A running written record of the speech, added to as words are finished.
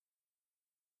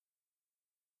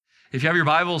If you have your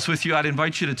Bibles with you, I'd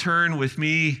invite you to turn with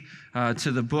me to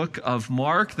the book of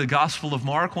Mark, the Gospel of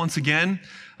Mark. Once again,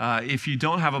 if you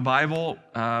don't have a Bible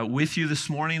with you this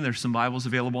morning, there's some Bibles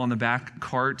available on the back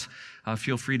cart.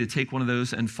 Feel free to take one of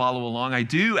those and follow along. I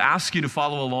do ask you to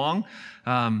follow along.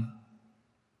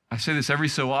 I say this every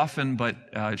so often, but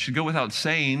it should go without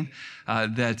saying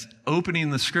that opening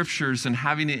the Scriptures and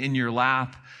having it in your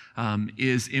lap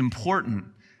is important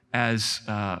as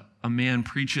a man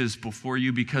preaches before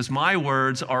you, because my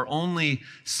words are only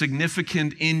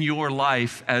significant in your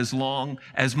life as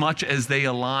much as they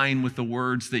align with the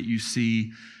words that you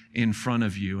see in front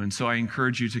of you. And so I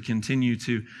encourage you to continue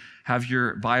to have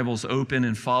your Bibles open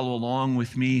and follow along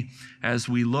with me as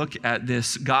we look at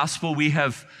this gospel. We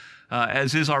have,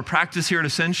 as is our practice here at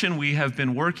Ascension, we have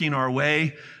been working our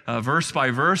way verse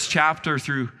by verse, chapter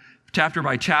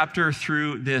by chapter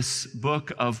through this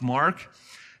book of Mark.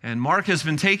 And Mark has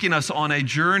been taking us on a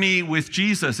journey with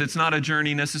Jesus. It's not a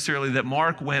journey necessarily that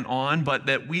Mark went on, but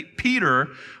that Peter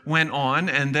went on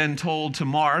and then told to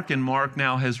Mark, and Mark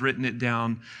now has written it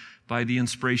down by the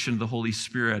inspiration of the Holy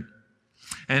Spirit.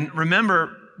 And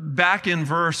remember, back in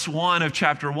verse 1 of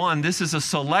chapter 1, this is a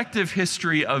selective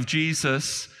history of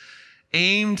Jesus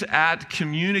aimed at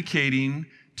communicating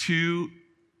to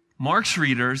Mark's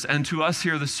readers and to us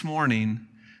here this morning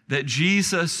that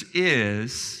Jesus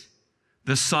is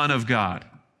the Son of God.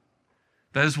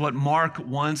 That is what Mark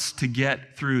wants to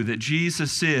get through, that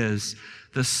Jesus is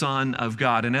the Son of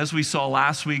God. And as we saw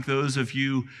last week, those of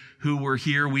you who were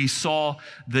here, we saw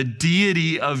the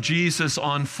deity of Jesus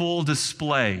on full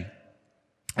display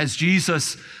as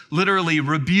Jesus literally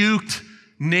rebuked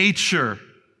nature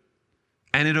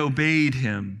and it obeyed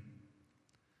him.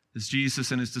 As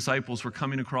Jesus and his disciples were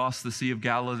coming across the Sea of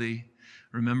Galilee,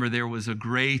 remember, there was a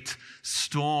great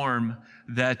storm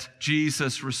that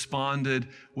Jesus responded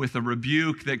with a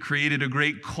rebuke that created a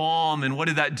great calm. And what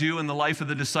did that do in the life of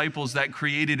the disciples? That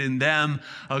created in them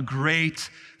a great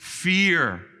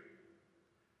fear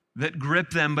that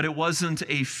gripped them, but it wasn't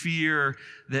a fear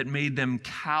that made them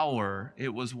cower.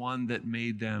 It was one that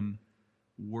made them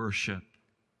worship.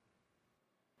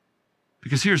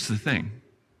 Because here's the thing.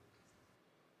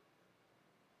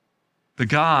 The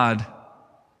God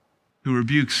who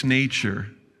rebukes nature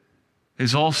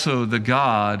is also the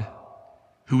God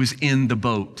who is in the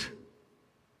boat.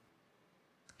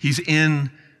 He's in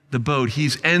the boat.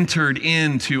 He's entered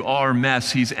into our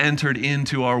mess. He's entered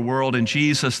into our world. And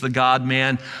Jesus, the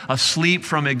God-man, asleep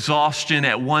from exhaustion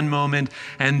at one moment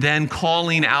and then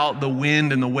calling out the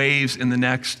wind and the waves in the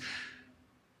next.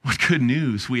 What good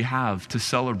news we have to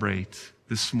celebrate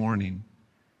this morning.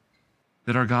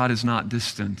 That our God is not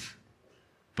distant,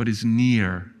 but is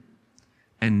near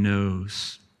and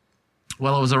knows.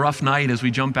 Well, it was a rough night as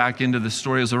we jump back into the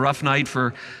story. It was a rough night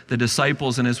for the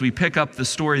disciples. And as we pick up the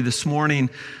story this morning,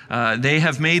 they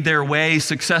have made their way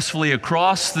successfully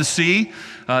across the sea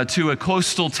to a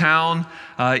coastal town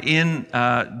in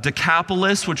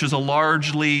Decapolis, which is a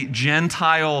largely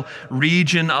Gentile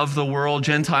region of the world.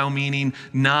 Gentile meaning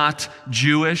not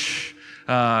Jewish.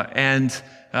 And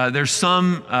there's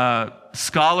some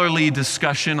scholarly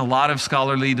discussion, a lot of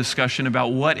scholarly discussion about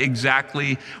where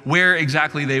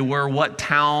exactly they were, what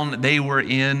town they were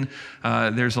in.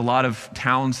 There's a lot of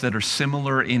towns that are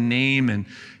similar in name,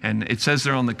 and it says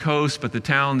they're on the coast, but the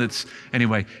town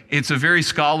anyway, it's a very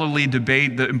scholarly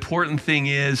debate. The important thing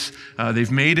is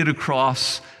they've made it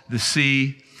across the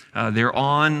sea. They're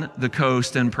on the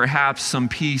coast, and perhaps some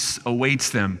peace awaits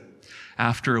them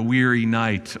after a weary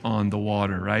night on the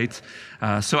water, right?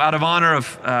 So out of honor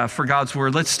for God's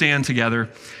word, let's stand together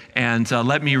and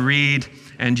let me read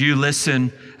and you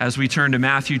listen as we turn to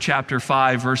Matthew chapter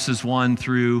 5, verses 1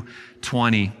 through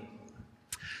 20.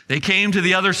 They came to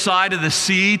the other side of the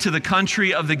sea, to the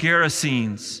country of the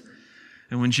Gerasenes.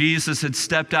 And when Jesus had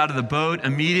stepped out of the boat,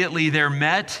 immediately there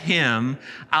met him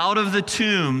out of the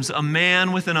tombs a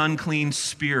man with an unclean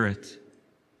spirit.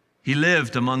 He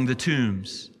lived among the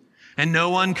tombs. And no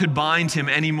one could bind him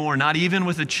anymore, not even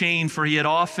with a chain, for he had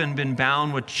often been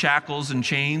bound with shackles and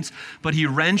chains. But he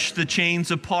wrenched the chains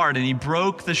apart and he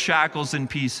broke the shackles in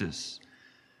pieces.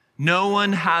 No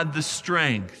one had the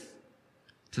strength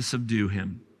to subdue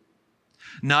him.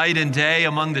 Night and day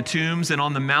among the tombs and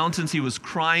on the mountains he was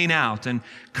crying out and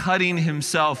cutting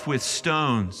himself with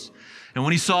stones. And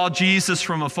when he saw Jesus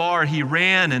from afar, he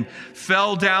ran and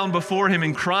fell down before him,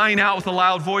 and crying out with a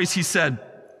loud voice, he said,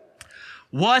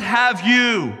 "What have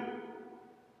you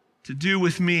to do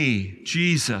with me,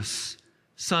 Jesus,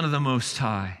 Son of the Most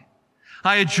High?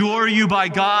 I adjure you by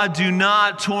God, do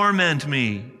not torment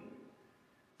me."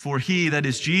 For he, that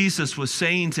is Jesus, was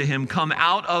saying to him, "Come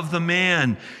out of the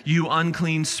man, you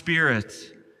unclean spirit."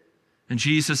 And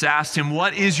Jesus asked him,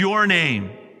 "What is your name?"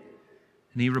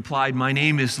 And he replied, "My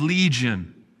name is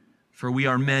Legion, for we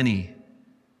are many."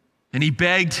 And he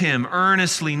begged him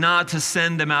earnestly not to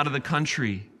send them out of the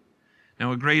country.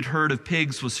 Now a great herd of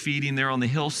pigs was feeding there on the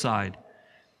hillside.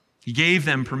 He gave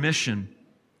them permission.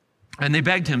 And they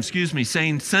begged him,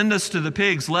 saying, "Send us to the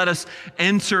pigs, let us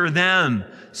enter them."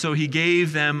 So he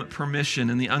gave them permission,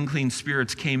 and the unclean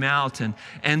spirits came out and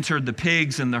entered the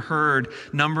pigs and the herd,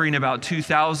 numbering about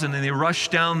 2,000, and they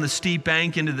rushed down the steep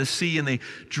bank into the sea, and they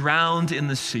drowned in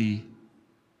the sea.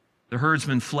 The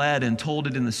herdsmen fled and told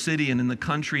it in the city and in the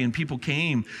country, and people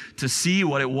came to see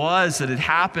what it was that had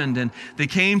happened. And they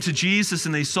came to Jesus,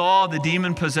 and they saw the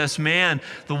demon-possessed man,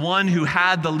 the one who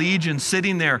had the legion,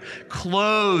 sitting there,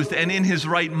 clothed and in his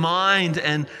right mind,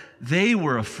 and they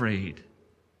were afraid.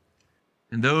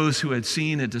 And those who had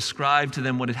seen it described to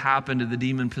them what had happened to the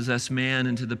demon-possessed man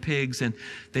and to the pigs, and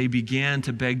they began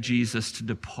to beg Jesus to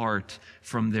depart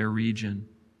from their region.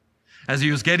 As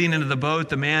he was getting into the boat,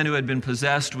 the man who had been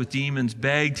possessed with demons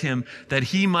begged him that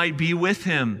he might be with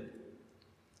him.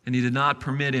 And he did not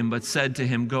permit him, but said to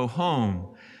him, "Go home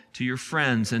to your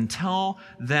friends and tell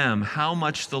them how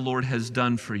much the Lord has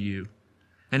done for you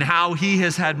and how he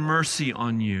has had mercy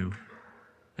on you."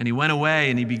 And he went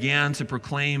away and he began to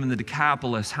proclaim in the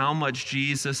Decapolis how much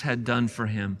Jesus had done for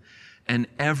him. And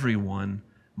everyone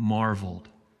marveled.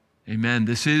 Amen.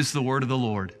 This is the word of the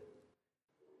Lord.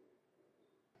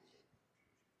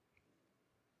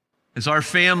 As our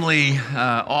family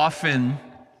often,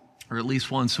 or at least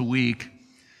once a week,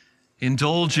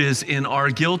 indulges in our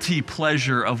guilty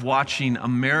pleasure of watching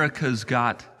America's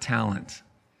Got Talent.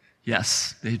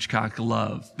 Yes, the Hitchcocks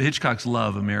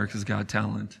love America's Got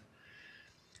Talent.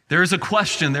 There is a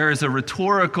question, there is a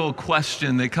rhetorical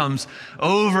question that comes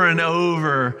over and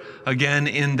over again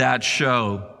in that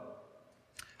show.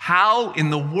 How in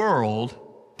the world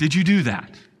did you do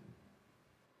that?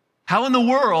 How in the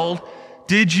world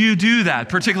did you do that?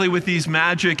 Particularly with these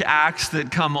magic acts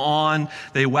that come on.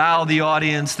 They wow the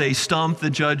audience, they stump the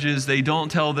judges, they don't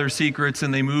tell their secrets,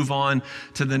 and they move on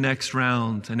to the next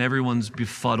round. And everyone's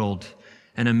befuddled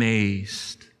and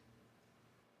amazed.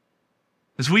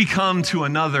 As we come to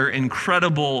another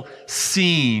incredible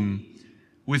scene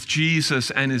with Jesus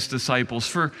and his disciples.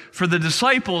 For the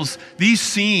disciples, these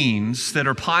scenes that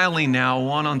are piling now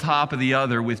one on top of the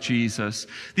other with Jesus,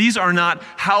 these are not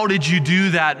 "how did you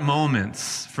do that"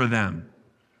 moments for them.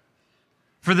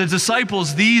 For the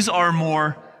disciples, these are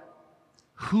more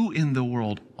 "who in the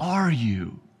world are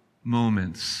you"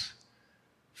 moments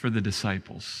for the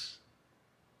disciples.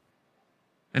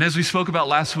 And as we spoke about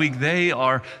last week, they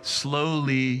are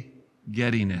slowly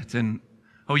getting it. And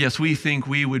oh yes, we think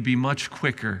we would be much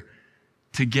quicker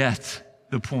to get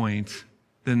the point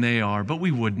than they are, but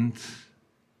we wouldn't.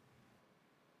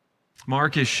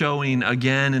 Mark is showing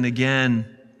again and again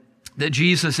that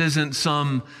Jesus isn't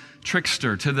some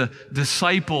trickster. To the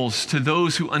disciples, to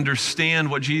those who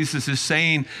understand what Jesus is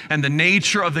saying and the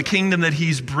nature of the kingdom that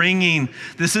he's bringing,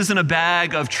 this isn't a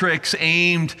bag of tricks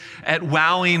aimed at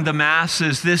wowing the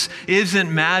masses. This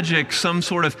isn't magic, some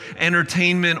sort of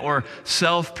entertainment or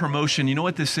self-promotion. You know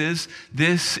what this is?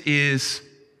 This is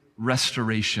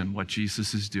restoration, what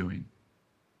Jesus is doing.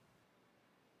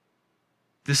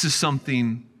 This is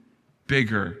something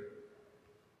bigger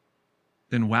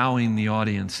than wowing the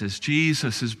audiences.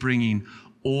 Jesus is bringing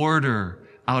order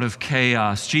out of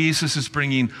chaos. Jesus is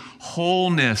bringing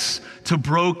wholeness to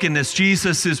brokenness.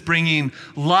 Jesus is bringing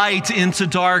light into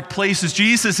dark places.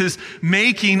 Jesus is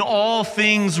making all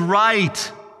things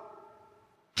right,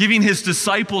 giving his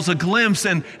disciples a glimpse,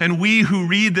 and we who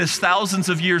read this thousands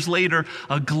of years later,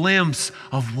 a glimpse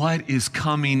of what is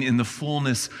coming in the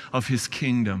fullness of his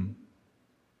kingdom.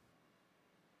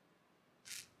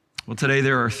 Well, today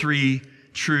there are three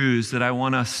truths that I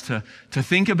want us to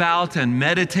think about and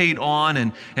meditate on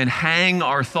and hang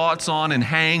our thoughts on and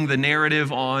hang the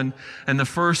narrative on. And the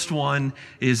first one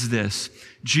is this: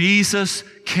 Jesus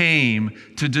came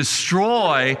to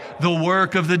destroy the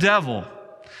work of the devil.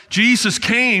 Jesus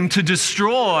came to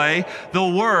destroy the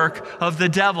work of the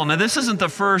devil. Now, this isn't the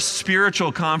first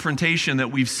spiritual confrontation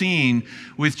that we've seen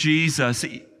with Jesus,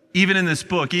 even in this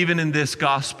book, even in this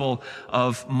Gospel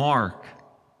of Mark.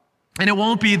 And it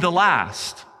won't be the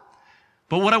last.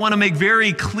 But what I want to make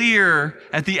very clear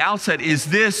at the outset is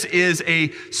this is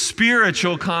a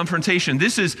spiritual confrontation.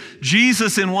 This is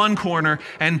Jesus in one corner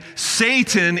and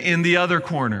Satan in the other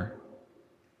corner.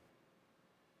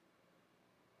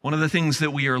 One of the things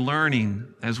that we are learning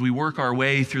as we work our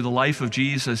way through the life of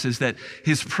Jesus is that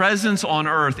his presence on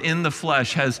earth in the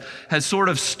flesh has sort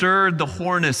of stirred the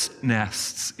hornet's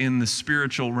nests in the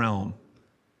spiritual realm.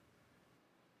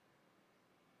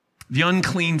 The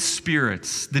unclean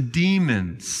spirits, the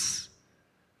demons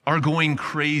are going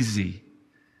crazy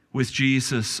with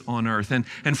Jesus on earth.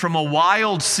 And from a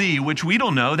wild sea, which we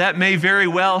don't know, that may very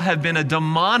well have been a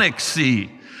demonic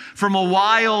sea. From a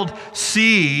wild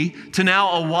sea to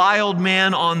now a wild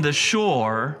man on the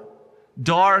shore,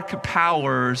 dark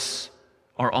powers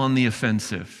are on the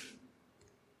offensive.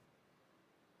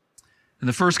 In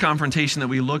the first confrontation that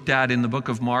we looked at in the book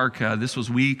of Mark, this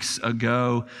was weeks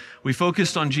ago, we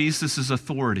focused on Jesus'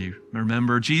 authority.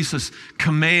 Remember, Jesus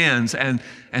commands and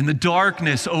the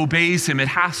darkness obeys him. It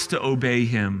has to obey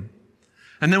him.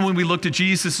 And then when we looked at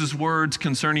Jesus' words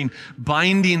concerning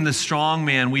binding the strong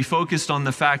man, we focused on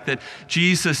the fact that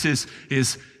Jesus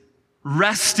is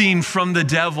wresting from the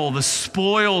devil the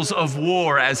spoils of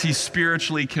war as he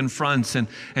spiritually confronts and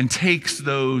takes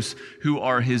those who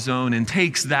are his own and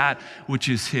takes that which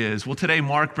is his. Well, today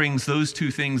Mark brings those two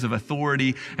things of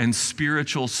authority and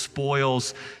spiritual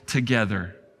spoils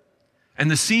together.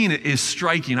 And the scene is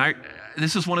striking.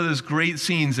 This is one of those great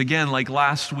scenes, again, like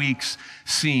last week's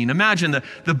scene. Imagine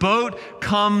the boat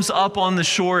comes up on the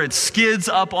shore, it skids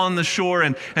up on the shore,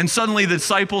 and suddenly the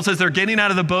disciples, as they're getting out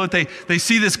of the boat, they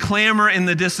see this clamor in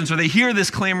the distance, or they hear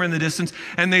this clamor in the distance,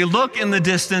 and they look in the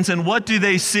distance, and what do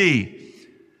they see?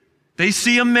 They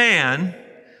see a man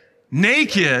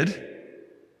naked.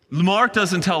 Mark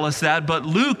doesn't tell us that, but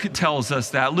Luke tells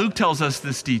us that. Luke tells us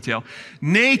this detail.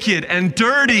 Naked and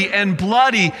dirty and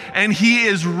bloody, and he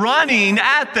is running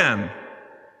at them.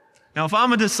 Now, if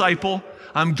I'm a disciple,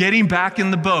 I'm getting back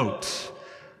in the boat,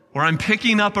 or I'm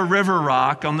picking up a river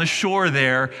rock on the shore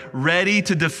there, ready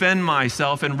to defend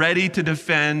myself and ready to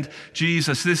defend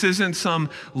Jesus. This isn't some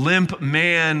limp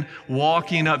man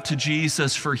walking up to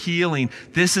Jesus for healing.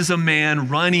 This is a man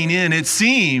running in, it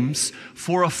seems,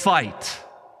 for a fight.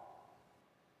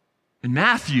 And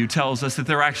Matthew tells us that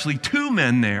there are actually two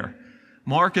men there.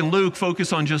 Mark and Luke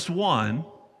focus on just one.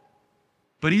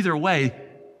 But either way,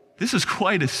 this is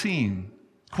quite a scene,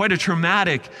 quite a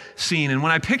traumatic scene. And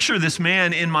when I picture this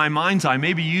man in my mind's eye,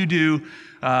 maybe you do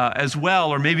as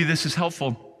well, or maybe this is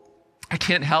helpful, I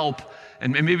can't help,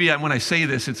 and maybe when I say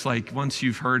this, it's like once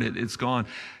you've heard it, it's gone.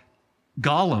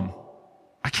 Gollum.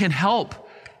 I can't help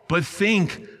but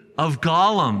think of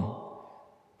Gollum.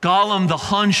 Gollum, the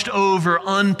hunched over,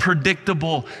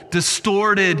 unpredictable,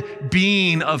 distorted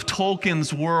being of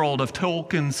Tolkien's world, of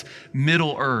Tolkien's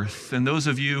Middle Earth. And those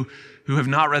of you who have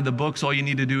not read the books, all you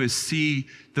need to do is see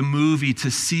the movie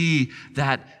to see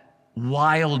that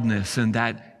wildness and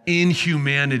that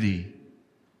inhumanity.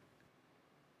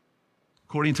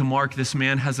 According to Mark, this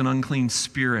man has an unclean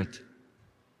spirit.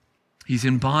 He's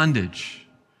in bondage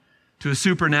to a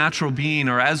supernatural being,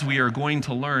 or as we are going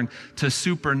to learn, to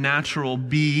supernatural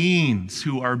beings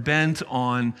who are bent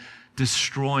on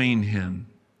destroying him.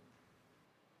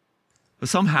 But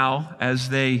somehow, as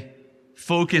they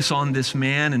focus on this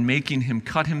man and making him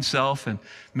cut himself and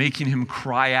making him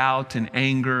cry out in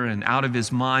anger and out of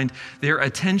his mind, their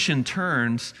attention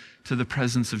turns to the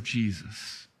presence of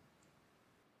Jesus.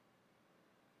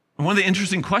 And one of the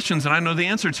interesting questions, and I know the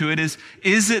answer to it,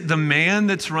 is it the man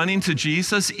that's running to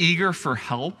Jesus eager for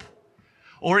help?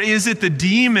 Or is it the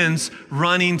demons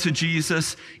running to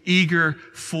Jesus eager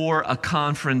for a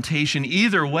confrontation?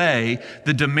 Either way,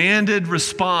 the demanded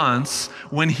response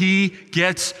when he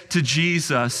gets to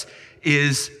Jesus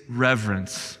is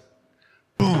reverence.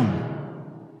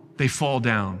 Boom. They fall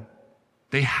down.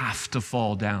 They have to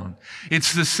fall down.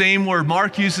 It's the same word.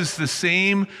 Mark uses the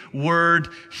same word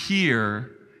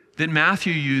here that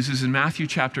Matthew uses in Matthew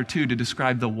chapter 2 to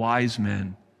describe the wise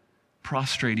men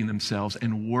prostrating themselves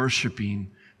and worshiping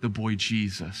the boy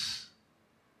Jesus.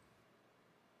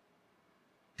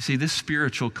 You see, this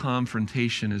spiritual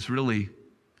confrontation is really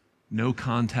no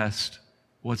contest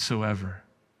whatsoever.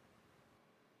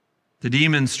 The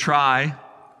demons try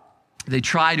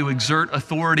to exert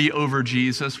authority over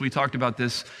Jesus. We talked about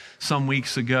this some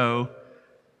weeks ago.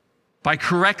 By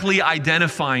correctly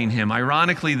identifying him.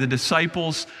 Ironically, the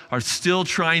disciples are still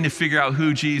trying to figure out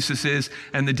who Jesus is,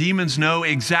 and the demons know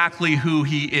exactly who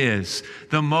he is.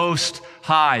 The Most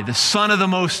High, the Son of the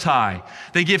Most High.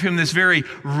 They give him this very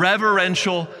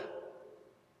reverential,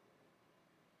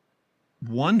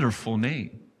 wonderful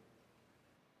name.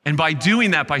 And by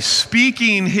doing that, by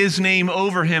speaking his name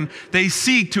over him, they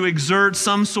seek to exert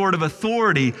some sort of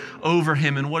authority over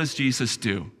him. And what does Jesus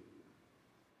do?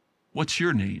 What's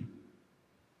your name?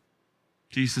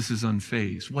 Jesus is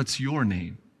unfazed. What's your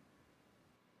name?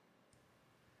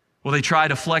 Well, they try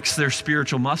to flex their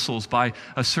spiritual muscles by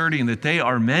asserting that they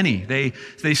are many.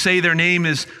 They say their name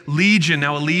is Legion.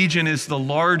 Now, a legion is the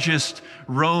largest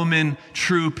Roman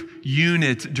troop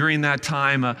unit during that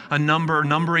time, a number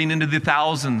numbering into the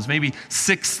thousands, maybe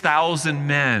 6,000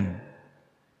 men.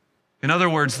 In other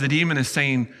words, the demon is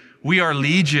saying, we are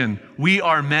legion, we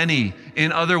are many.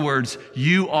 In other words,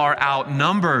 you are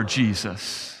outnumbered,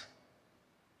 Jesus.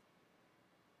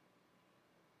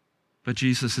 But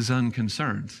Jesus is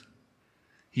unconcerned.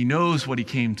 He knows what he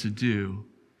came to do.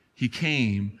 He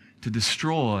came to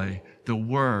destroy the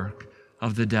work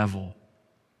of the devil.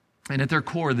 And at their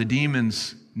core, the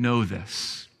demons know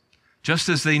this, just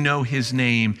as they know his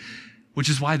name, which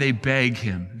is why they beg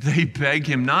him. They beg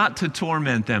him not to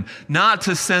torment them, not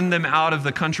to send them out of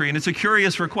the country. And it's a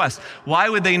curious request. Why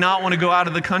would they not want to go out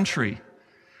of the country?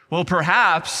 Well,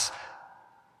 perhaps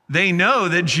they know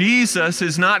that Jesus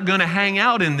is not going to hang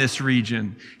out in this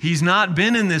region. He's not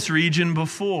been in this region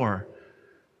before.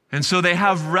 And so they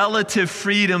have relative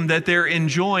freedom that they're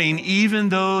enjoying, even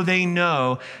though they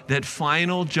know that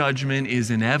final judgment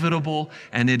is inevitable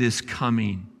and it is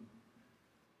coming.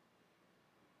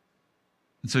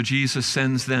 And so Jesus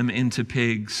sends them into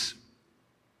pigs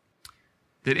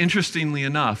that, interestingly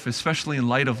enough, especially in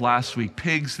light of last week,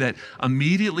 pigs that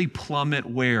immediately plummet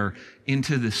where?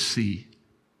 Into the sea,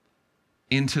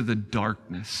 into the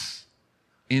darkness,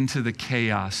 into the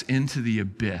chaos, into the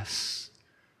abyss.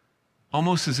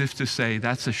 Almost as if to say,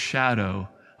 that's a shadow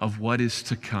of what is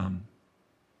to come.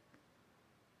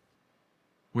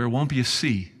 Where it won't be a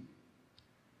sea,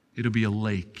 it'll be a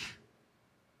lake.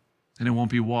 And it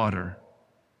won't be water,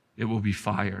 it will be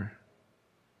fire.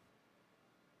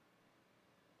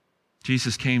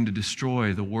 Jesus came to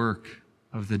destroy the work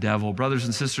of the devil. Brothers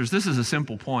and sisters, this is a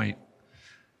simple point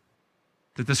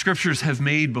that the scriptures have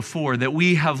made before, that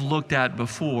we have looked at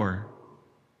before,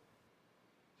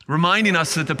 reminding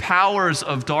us that the powers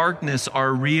of darkness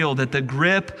are real, that the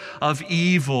grip of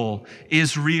evil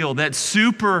is real, that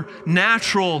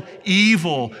supernatural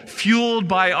evil fueled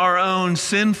by our own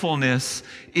sinfulness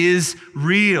is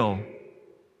real.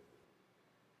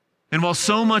 And while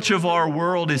so much of our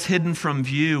world is hidden from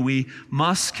view, we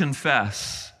must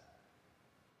confess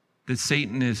that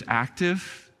Satan is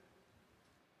active,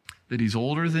 that he's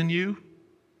older than you,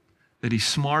 that he's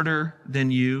smarter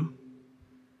than you.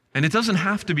 And it doesn't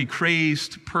have to be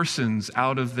crazed persons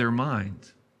out of their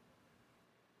mind.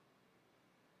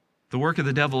 The work of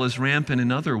the devil is rampant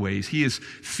in other ways. He is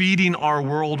feeding our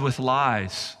world with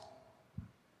lies.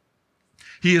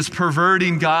 He is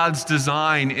perverting God's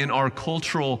design in our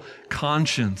cultural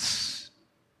conscience.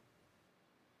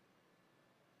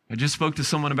 I just spoke to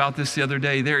someone about this the other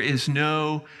day. There is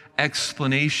no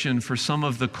explanation for some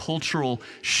of the cultural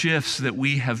shifts that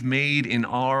we have made in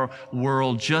our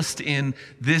world just in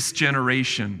this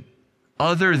generation,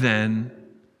 other than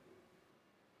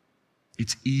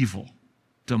it's evil,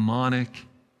 demonic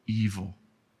evil.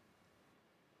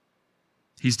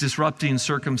 He's disrupting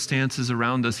circumstances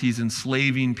around us. He's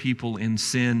enslaving people in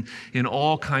sin, in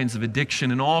all kinds of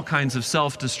addiction, in all kinds of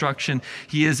self-destruction.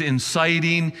 He is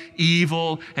inciting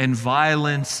evil and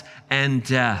violence and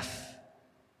death.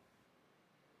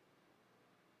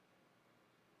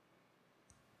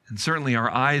 And certainly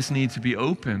our eyes need to be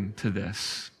open to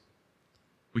this.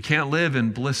 We can't live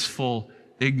in blissful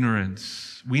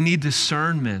ignorance. We need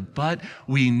discernment, but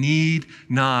we need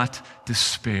not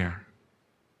despair.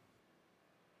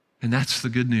 And that's the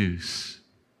good news.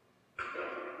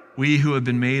 We who have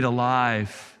been made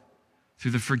alive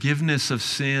through the forgiveness of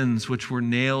sins which were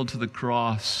nailed to the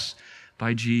cross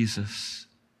by Jesus.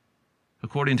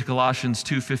 According to Colossians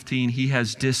 2:15, he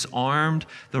has disarmed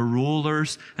the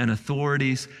rulers and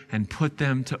authorities and put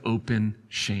them to open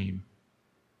shame.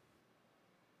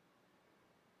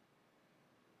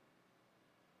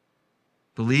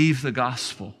 Believe the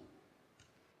gospel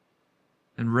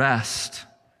and rest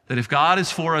that if God is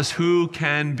for us, who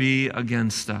can be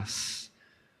against us?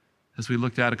 As we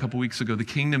looked at a couple weeks ago, the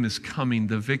kingdom is coming.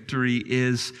 The victory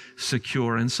is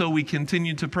secure. And so we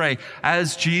continue to pray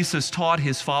as Jesus taught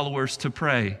his followers to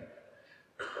pray.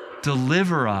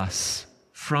 Deliver us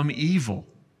from evil.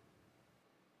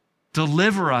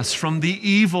 Deliver us from the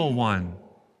evil one.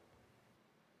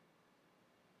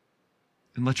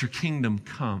 And let your kingdom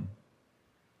come.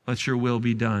 Let your will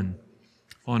be done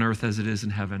on earth as it is in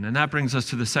heaven. And that brings us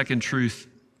to the second truth.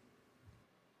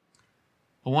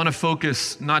 I want to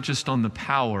focus not just on the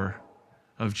power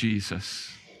of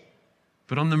Jesus,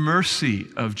 but on the mercy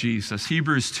of Jesus.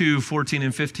 Hebrews 2:14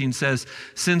 and 15 says,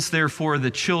 "Since therefore the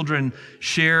children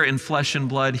share in flesh and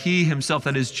blood, he himself,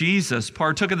 that is Jesus,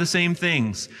 partook of the same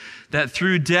things, that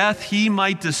through death he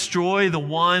might destroy the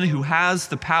one who has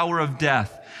the power of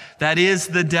death, that is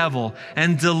the devil,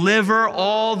 and deliver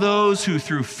all those who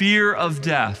through fear of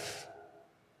death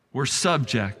were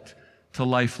subject to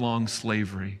lifelong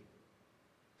slavery."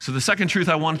 So the second truth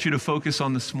I want you to focus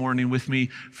on this morning with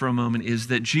me for a moment is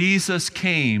that Jesus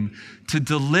came to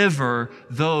deliver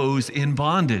those in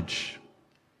bondage.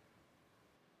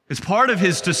 It's part of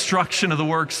his destruction of the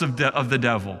works of the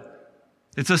devil.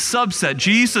 It's a subset.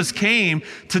 Jesus came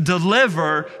to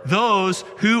deliver those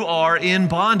who are in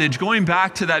bondage. Going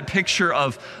back to that picture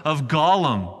of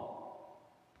Gollum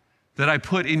that I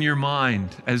put in your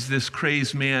mind as this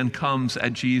crazed man comes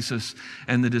at Jesus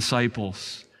and the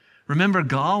disciples. Remember,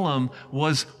 Gollum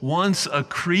was once a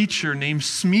creature named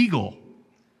Smeagol,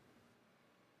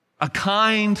 a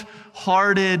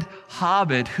kind-hearted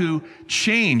hobbit who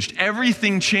changed.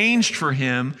 Everything changed for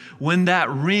him when that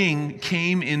ring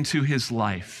came into his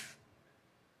life.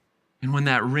 And when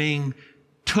that ring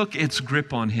took its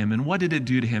grip on him. And what did it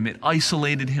do to him? It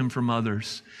isolated him from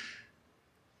others.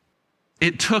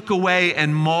 It took away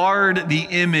and marred the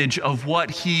image of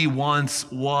what he once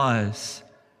was.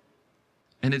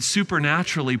 And it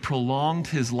supernaturally prolonged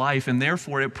his life, and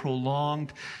therefore it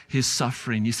prolonged his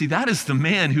suffering. You see, that is the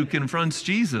man who confronts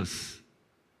Jesus.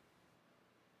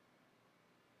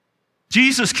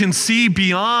 Jesus can see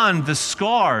beyond the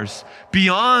scars,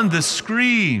 beyond the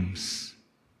screams,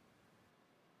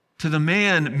 to the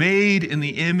man made in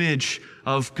the image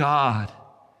of God,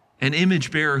 an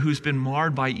image bearer who's been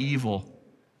marred by evil,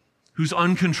 who's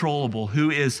uncontrollable,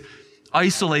 who is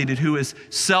isolated, who is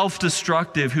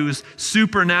self-destructive, who is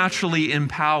supernaturally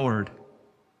empowered,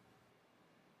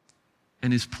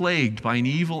 and is plagued by an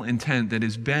evil intent that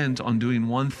is bent on doing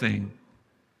one thing: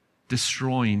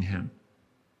 destroying him.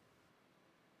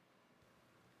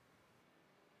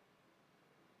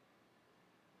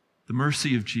 The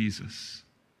mercy of Jesus.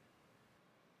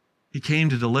 He came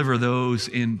to deliver those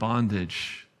in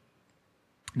bondage.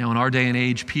 Now, in our day and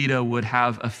age, PETA would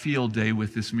have a field day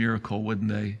with this miracle, wouldn't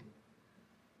they?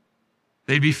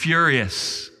 They'd be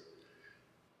furious.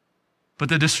 But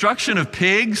the destruction of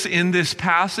pigs in this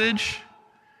passage,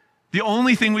 the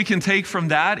only thing we can take from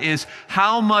that is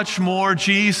how much more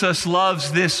Jesus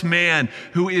loves this man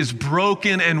who is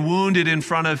broken and wounded in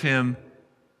front of him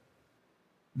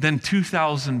than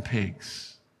 2,000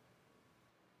 pigs.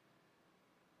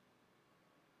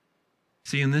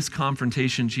 See, in this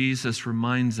confrontation, Jesus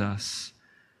reminds us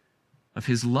of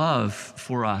his love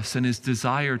for us and his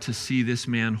desire to see this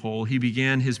man whole. He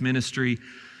began his ministry.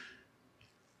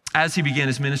 As he began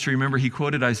his ministry, remember, he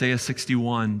quoted Isaiah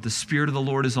 61, "The Spirit of the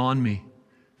Lord is on me,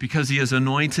 because he has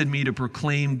anointed me to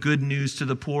proclaim good news to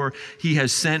the poor. He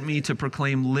has sent me to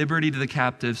proclaim liberty to the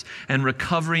captives and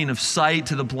recovering of sight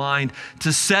to the blind,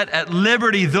 to set at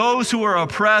liberty those who are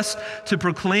oppressed, to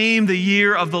proclaim the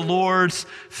year of the Lord's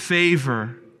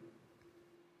favor."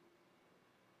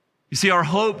 You see, our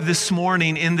hope this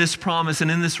morning in this promise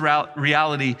and in this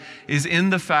reality is in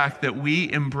the fact that we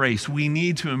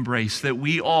need to embrace, that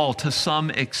we all, to some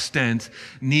extent,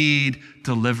 need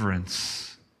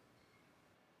deliverance.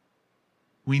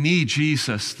 We need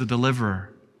Jesus, the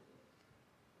deliverer.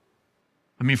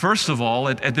 I mean, first of all,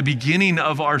 at the beginning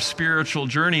of our spiritual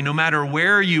journey, no matter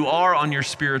where you are on your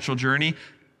spiritual journey,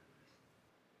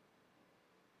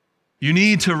 you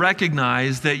need to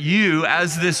recognize that you,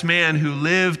 as this man who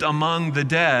lived among the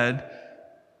dead,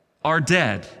 are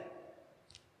dead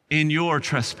in your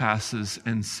trespasses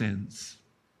and sins,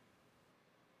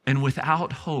 and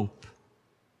without hope,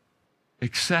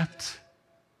 except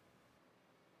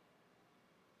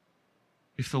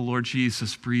if the Lord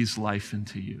Jesus breathes life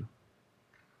into you.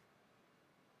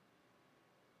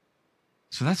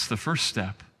 So that's the first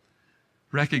step.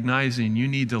 Recognizing you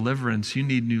need deliverance, you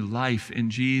need new life in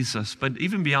Jesus. But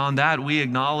even beyond that, we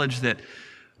acknowledge that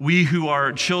we who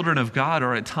are children of God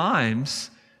are at times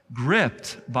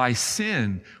gripped by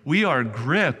sin. We are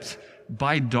gripped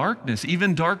by darkness,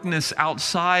 even darkness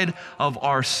outside of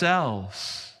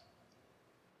ourselves.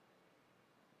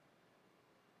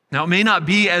 Now, it may not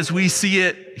be as we see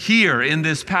it here in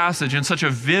this passage in such a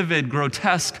vivid,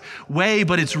 grotesque way,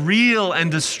 but it's real and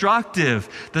destructive.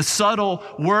 The subtle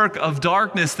work of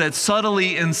darkness that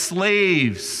subtly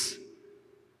enslaves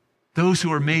those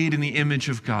who are made in the image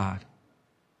of God.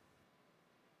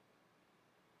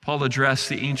 Paul addressed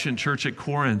the ancient church at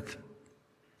Corinth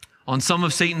on some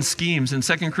of Satan's schemes. In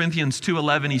 2 Corinthians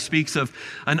 2:11, he speaks of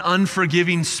an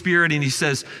unforgiving spirit, and he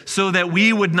says, so that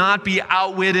we would not be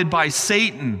outwitted by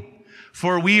Satan.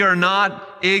 for we are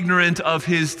not ignorant of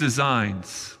his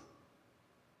designs.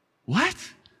 What?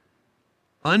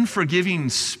 Unforgiving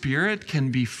spirit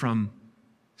can be from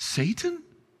Satan?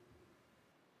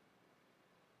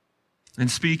 And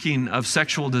speaking of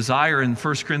sexual desire in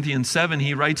 1 Corinthians 7,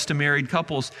 he writes to married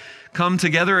couples, come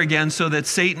together again so that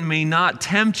Satan may not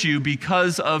tempt you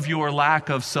because of your lack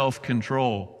of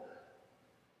self-control.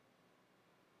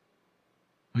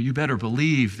 Well, you better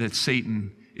believe that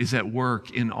Satan is at work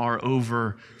in our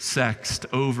over-sexed,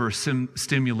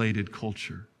 over-stimulated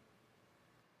culture.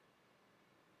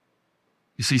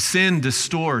 You see, sin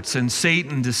distorts and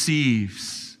Satan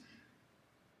deceives.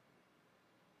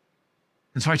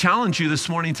 And so I challenge you this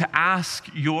morning to ask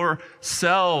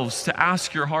yourselves, to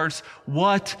ask your hearts,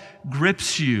 what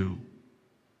grips you?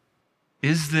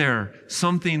 Is there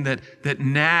something that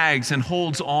nags and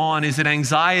holds on? Is it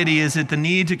anxiety? Is it the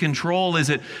need to control? Is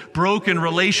it broken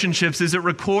relationships? Is it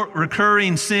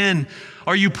recurring sin?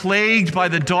 Are you plagued by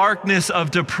the darkness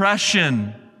of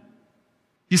depression?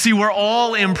 You see, we're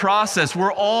all in process.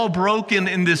 We're all broken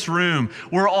in this room.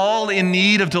 We're all in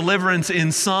need of deliverance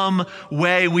in some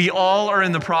way. We all are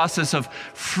in the process of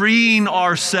freeing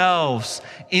ourselves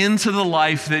into the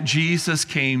life that Jesus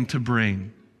came to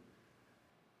bring.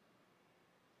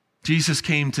 Jesus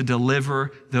came to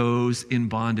deliver those in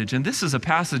bondage. And this is a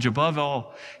passage, above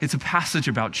all, it's a passage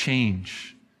about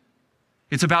change.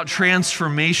 It's about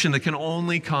transformation that can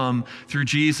only come through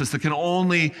Jesus, that can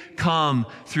only come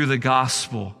through the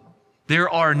gospel. There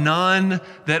are none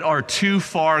that are too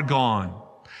far gone.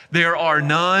 There are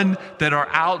none that are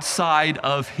outside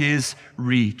of his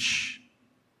reach.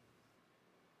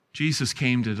 Jesus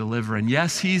came to deliver, and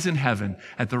yes, he's in heaven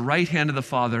at the right hand of the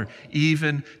Father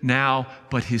even now,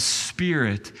 but his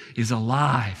Spirit is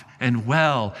alive and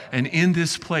well and in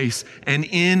this place and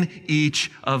in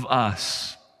each of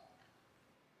us.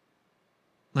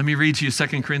 Let me read to you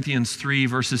 2 Corinthians 3,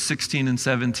 verses 16 and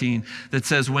 17, that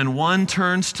says, when one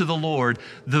turns to the Lord,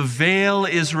 the veil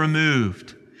is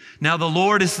removed. Now the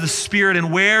Lord is the Spirit,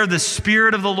 and where the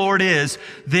Spirit of the Lord is,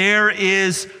 there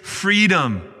is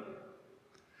freedom.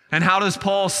 And how does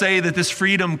Paul say that this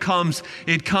freedom comes?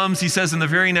 It comes, he says in the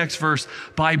very next verse,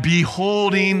 by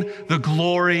beholding the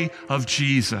glory of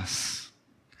Jesus.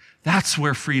 That's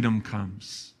where freedom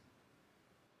comes.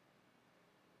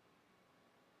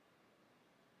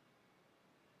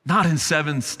 Not in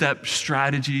 7-step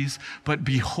strategies, but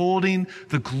beholding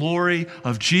the glory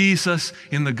of Jesus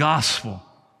in the gospel.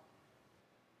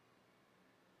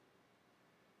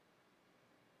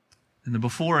 And the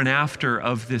before and after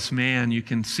of this man, you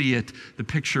can see it, the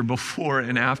picture before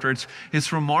and after.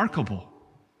 It's remarkable.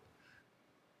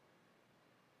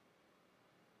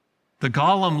 The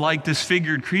golem-like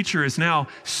disfigured creature is now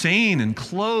sane and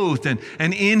clothed and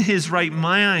in his right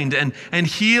mind and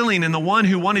healing. And the one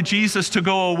who wanted Jesus to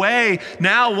go away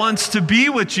now wants to be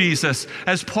with Jesus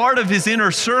as part of his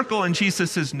inner circle. And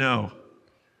Jesus says, no,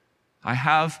 I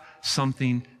have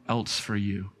something else for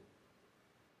you.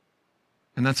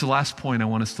 And that's the last point I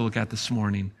want us to look at this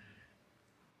morning.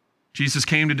 Jesus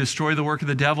came to destroy the work of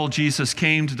the devil. Jesus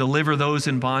came to deliver those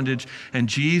in bondage. And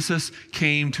Jesus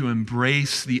came to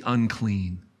embrace the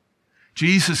unclean.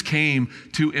 Jesus came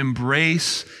to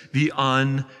embrace the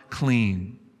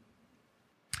unclean.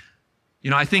 You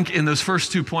know, I think in those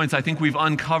first 2 points, I think we've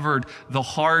uncovered the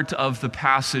heart of the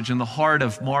passage and the heart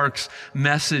of Mark's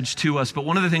message to us. But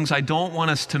one of the things I don't want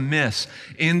us to miss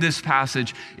in this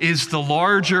passage is the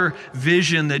larger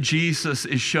vision that Jesus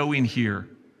is showing here.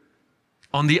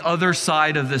 On the other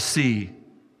side of the sea,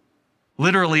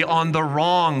 literally on the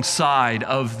wrong side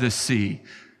of the sea.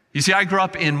 You see, I grew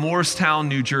up in Morristown,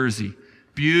 New Jersey.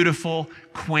 Beautiful,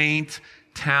 quaint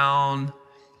town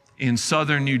in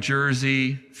southern New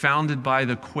Jersey, founded by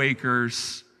the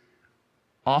Quakers,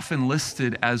 often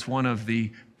listed as one of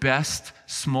the best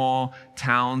small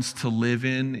towns to live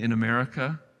in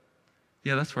America.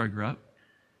 Yeah, that's where I grew up.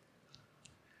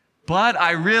 But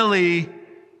I really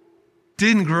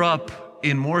didn't grow up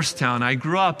in Morristown. I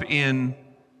grew up in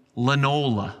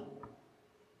Lenola.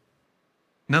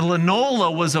 Now,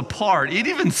 Lenola was a part, it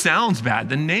even sounds bad,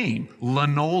 the name,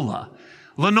 Lenola.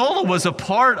 Lenola was a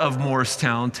part of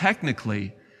Morristown,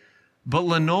 technically, but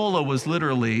Lenola was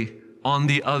literally on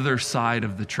the other side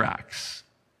of the tracks.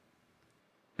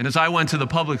 And as I went to the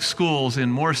public schools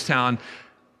in Morristown,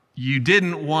 you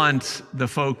didn't want the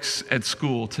folks at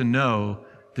school to know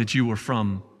that you were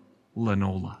from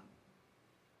Lenola.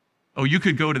 Oh, you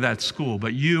could go to that school,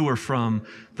 but you were from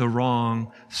the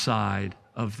wrong side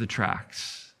of the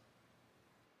tracks.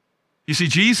 You see,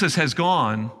 Jesus has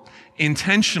gone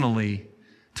intentionally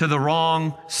to the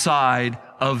wrong side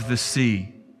of the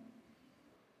sea.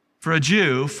 For a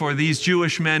Jew, for these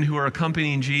Jewish men who are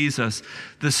accompanying Jesus,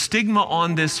 the stigma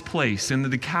on this place in the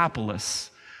Decapolis,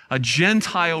 a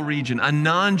Gentile region, a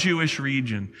non-Jewish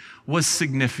region, was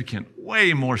significant,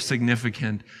 way more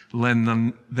significant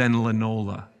than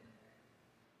Lenola.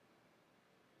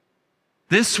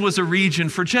 This was a region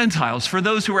for Gentiles, for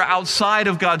those who were outside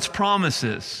of God's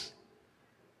promises.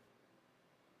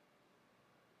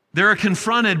 They're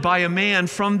confronted by a man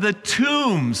from the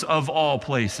tombs of all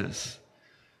places.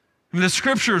 I mean, the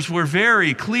scriptures were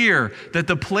very clear that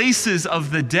the places of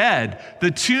the dead,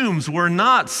 the tombs, were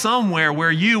not somewhere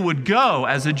where you would go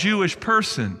as a Jewish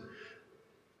person.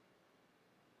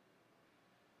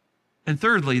 And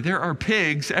thirdly, there are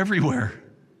pigs everywhere.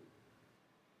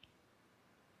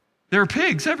 There are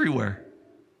pigs everywhere.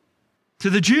 To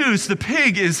the Jews, the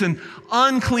pig is an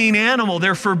unclean animal.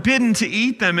 They're forbidden to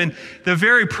eat them. And the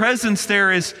very presence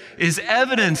there is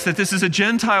evidence that this is a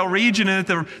Gentile region and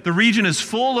that the region is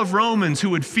full of Romans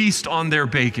who would feast on their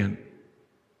bacon.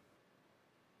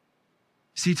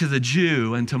 See, to the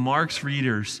Jew and to Mark's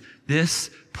readers, this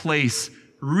place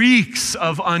reeks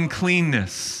of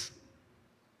uncleanness.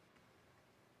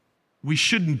 We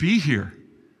shouldn't be here.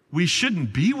 We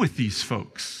shouldn't be with these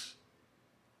folks.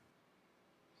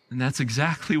 And that's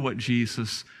exactly what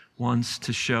Jesus wants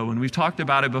to show. And we've talked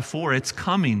about it before. It's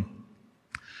coming.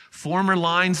 Former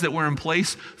lines that were in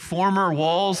place, former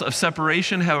walls of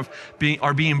separation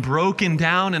are being broken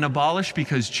down and abolished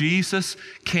because Jesus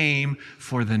came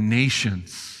for the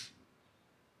nations.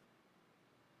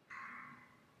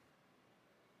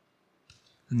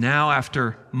 Now,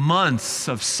 after months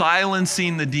of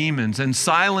silencing the demons and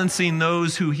silencing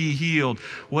those who he healed,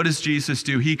 what does Jesus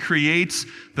do? He creates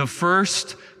the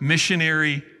first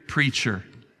missionary preacher.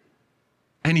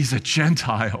 And he's a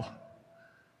Gentile.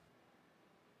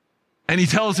 And he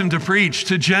tells him to preach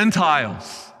to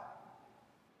Gentiles.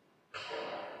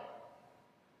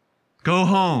 Go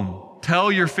home,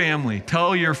 tell your family,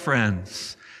 tell your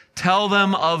friends, tell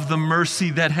them of the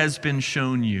mercy that has been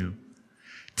shown you.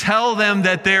 Tell them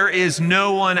that there is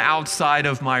no one outside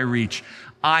of my reach.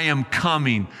 I am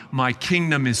coming. My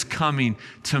kingdom is coming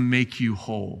to make you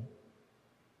whole.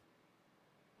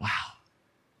 Wow.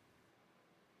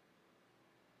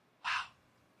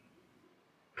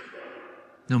 Wow.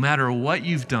 No matter what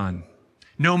you've done,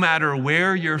 no matter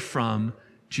where you're from,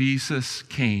 Jesus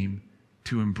came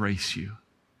to embrace you.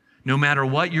 No matter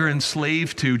what you're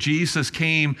enslaved to, Jesus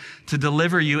came to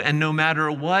deliver you. And no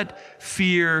matter what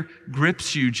fear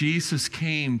grips you, Jesus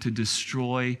came to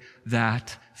destroy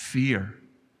that fear.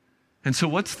 And so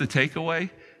what's the takeaway?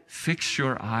 Fix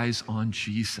your eyes on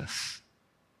Jesus.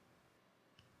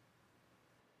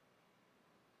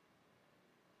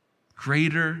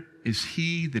 Greater is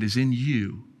he that is in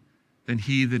you than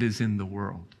he that is in the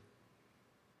world.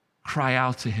 Cry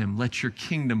out to him, let your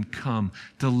kingdom come.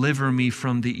 Deliver me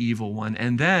from the evil one.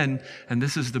 And then, and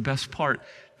this is the best part,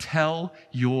 tell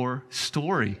your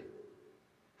story.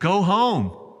 Go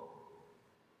home.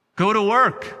 Go to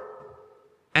work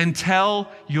and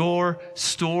tell your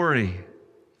story.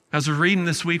 As we're reading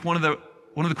this week, one of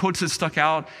the quotes that stuck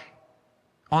out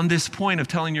on this point of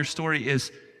telling your story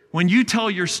is, when you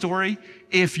tell your story,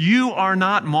 if you are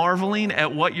not marveling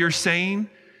at what you're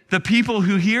saying, the people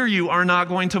who hear you are not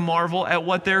going to marvel at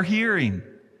what they're hearing.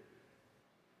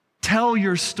 Tell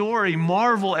your story.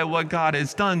 Marvel at what God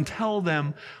has done. Tell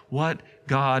them what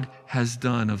God has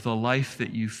done of the life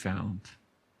that you found.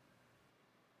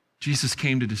 Jesus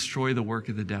came to destroy the work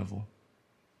of the devil.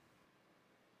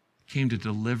 He came to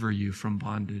deliver you from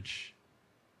bondage.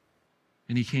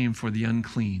 And he came for the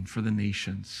unclean, for the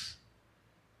nations.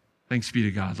 Thanks be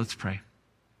to God. Let's pray.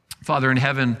 Father in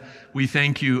heaven, we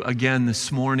thank you again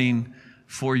this morning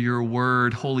for your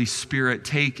word. Holy Spirit,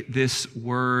 take this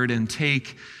word and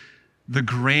take the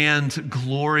grand,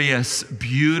 glorious,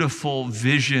 beautiful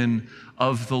vision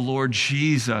of the Lord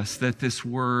Jesus that this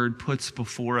word puts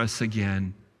before us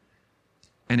again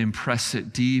and impress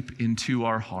it deep into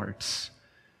our hearts,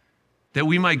 that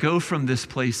we might go from this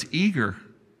place eager,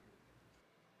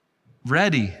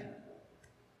 ready,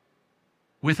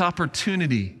 with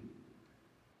opportunity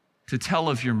to tell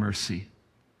of your mercy,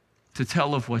 to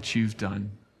tell of what you've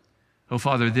done. Oh,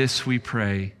 Father, this we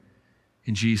pray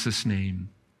in Jesus' name.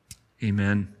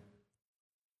 Amen.